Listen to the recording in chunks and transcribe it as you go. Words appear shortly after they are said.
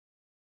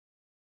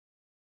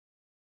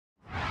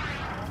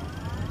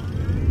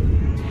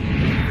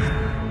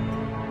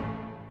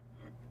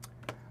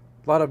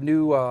A lot of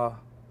new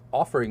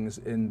offerings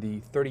in the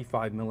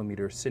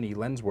 35mm cine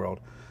lens world,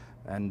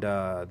 and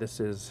this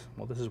is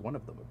one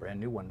of them, a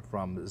brand new one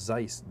from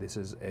Zeiss. This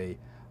is a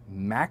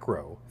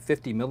Makro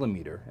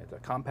 50mm. It's a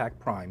compact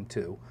prime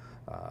too.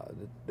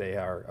 They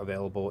are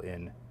available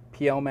in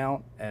PL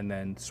mount and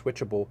then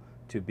switchable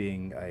to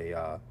being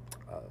a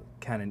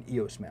Canon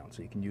EOS mount,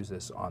 so you can use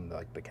this on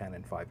the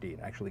Canon 5D. It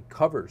actually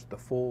covers the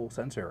full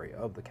sensor area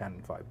of the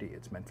Canon 5D.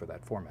 It's meant for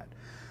that format.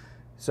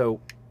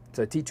 So it's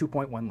a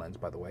T2.1 lens,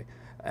 by the way.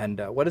 And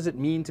what does it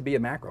mean to be a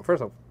macro?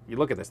 First off, you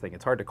look at this thing,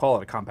 it's hard to call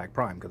it a compact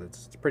prime because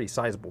it's a pretty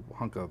sizable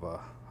hunk of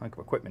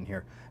equipment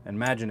here. And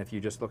imagine if you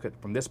just look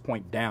at from this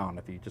point down,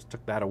 if you just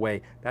took that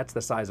away, that's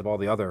the size of all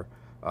the other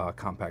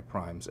compact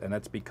primes. And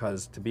that's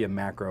because to be a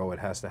macro, it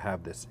has to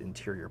have this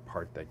interior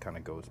part that kind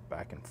of goes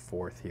back and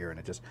forth here, and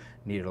it just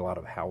needed a lot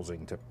of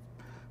housing to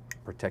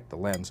protect the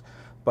lens.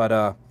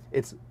 But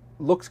its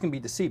looks can be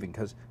deceiving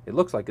because it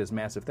looks like this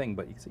massive thing,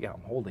 but you can see how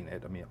I'm holding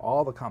it. I mean,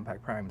 all the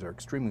compact primes are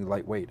extremely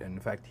lightweight, and in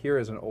fact, here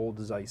is an old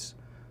Zeiss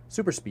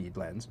super speed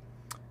lens.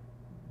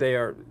 They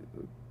are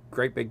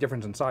great big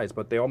difference in size,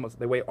 but they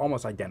weigh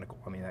almost identical.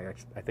 I mean,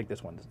 I think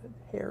this one's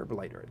a hair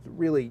lighter. It's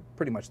really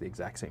pretty much the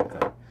exact same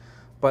thing.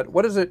 But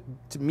what does it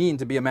mean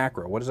to be a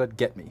macro? What does that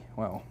get me?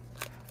 Well,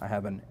 I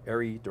have an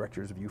ARRI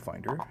director's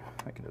viewfinder.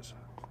 I can just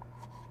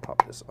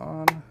pop this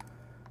on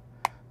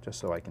just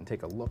so I can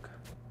take a look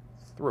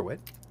through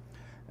it.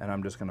 And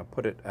I'm just going to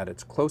put it at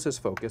its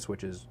closest focus,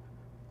 which is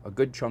a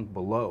good chunk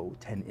below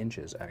 10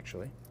 inches,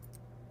 actually.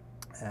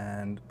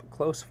 And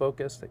close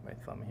focus, take my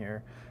thumb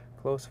here,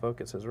 close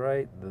focus is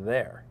right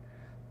there.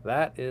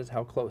 That is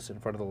how close in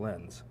front of the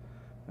lens.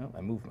 Oh,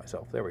 I moved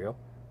myself, there we go.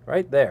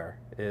 Right there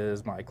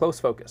is my close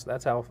focus.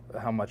 That's how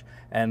much.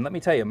 And let me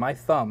tell you, my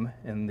thumb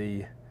in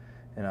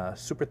a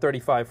Super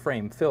 35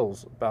 frame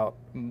fills about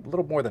a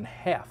little more than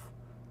half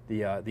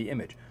the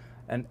image.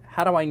 And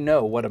how do I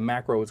know what a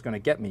macro is going to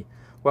get me?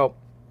 Well,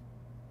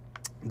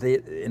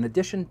 in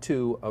addition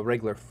to a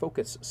regular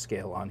focus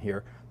scale on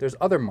here, there's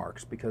other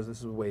marks, because this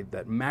is the way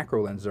that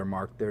macro lenses are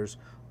marked. There's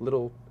a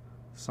little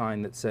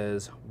sign that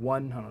says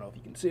 1, I don't know if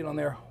you can see it on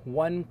there,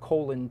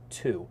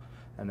 1:2.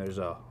 And there's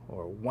or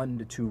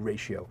 1:2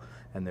 ratio,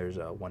 and there's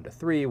a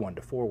 1:3,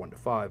 1:4,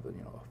 1:5,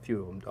 you know, a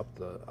few of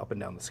them up and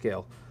down the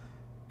scale.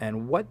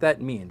 And what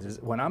that means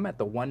is when I'm at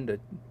the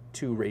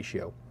 1:2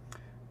 ratio,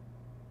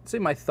 say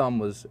my thumb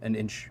was an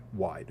inch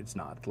wide. It's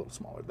not, it's a little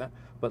smaller than that.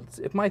 But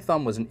if my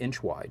thumb was an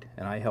inch wide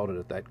and I held it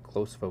at that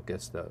close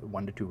focus, the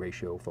 1:2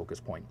 ratio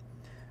focus point,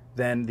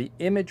 then the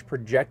image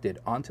projected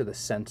onto the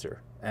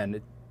sensor,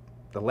 and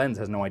the lens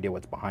has no idea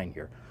what's behind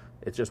here.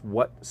 It's just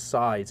what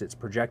size it's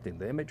projecting.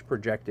 The image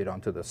projected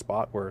onto the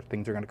spot where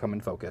things are going to come in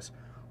focus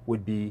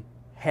would be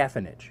half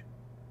an inch,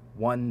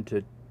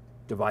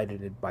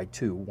 divided by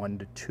 2,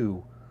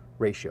 1:2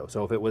 ratio.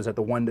 So if it was at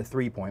the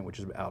 1:3 point, which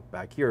is out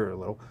back here a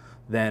little,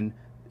 then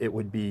it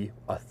would be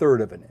 1/3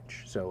 of an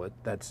inch. So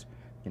that's,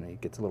 you know, it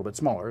gets a little bit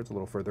smaller, it's a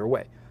little further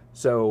away.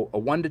 So a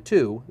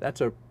 1:2,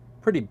 that's a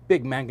pretty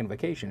big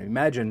magnification.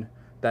 Imagine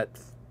that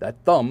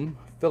thumb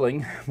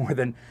filling more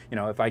than, you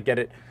know, if I get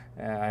it,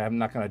 I'm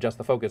not going to adjust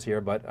the focus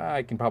here, but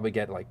I can probably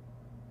get like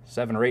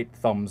 7 or 8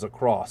 thumbs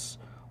across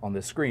on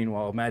this screen.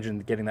 Well, imagine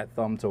getting that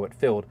thumb so it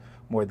filled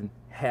more than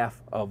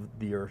half of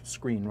your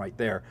screen right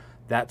there.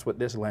 That's what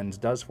this lens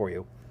does for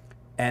you.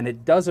 And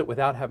it does it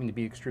without having to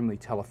be extremely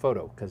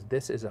telephoto, because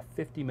this is a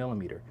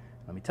 50mm.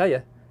 Let me tell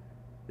you,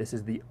 this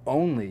is the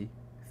only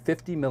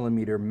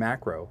 50mm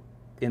macro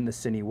in the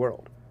cine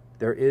world.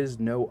 There is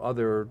no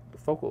other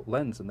focal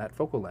lens in that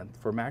focal length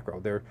for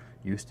macro. There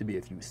used to be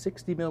a few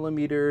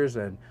 60mm,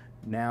 and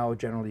now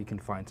generally you can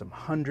find some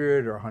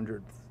 100 or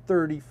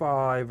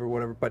 135 or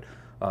whatever, but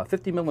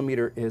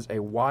 50mm is a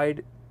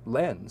wide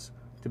lens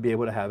to be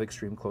able to have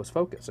extreme close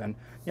focus. And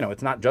you know,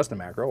 it's not just a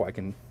macro. I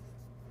can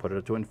put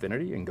it to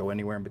infinity and go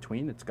anywhere in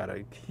between. It's got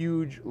a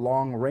huge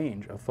long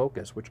range of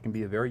focus, which can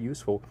be very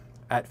useful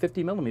at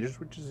 50mm,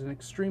 which is an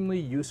extremely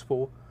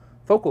useful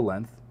focal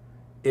length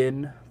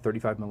in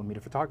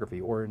 35mm photography,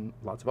 or in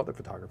lots of other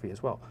photography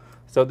as well.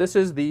 So this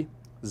is the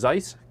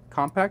Zeiss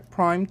Compact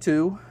Prime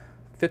 2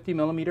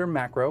 50mm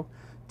Macro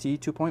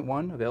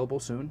T2.1,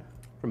 available soon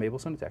from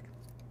AbelCine.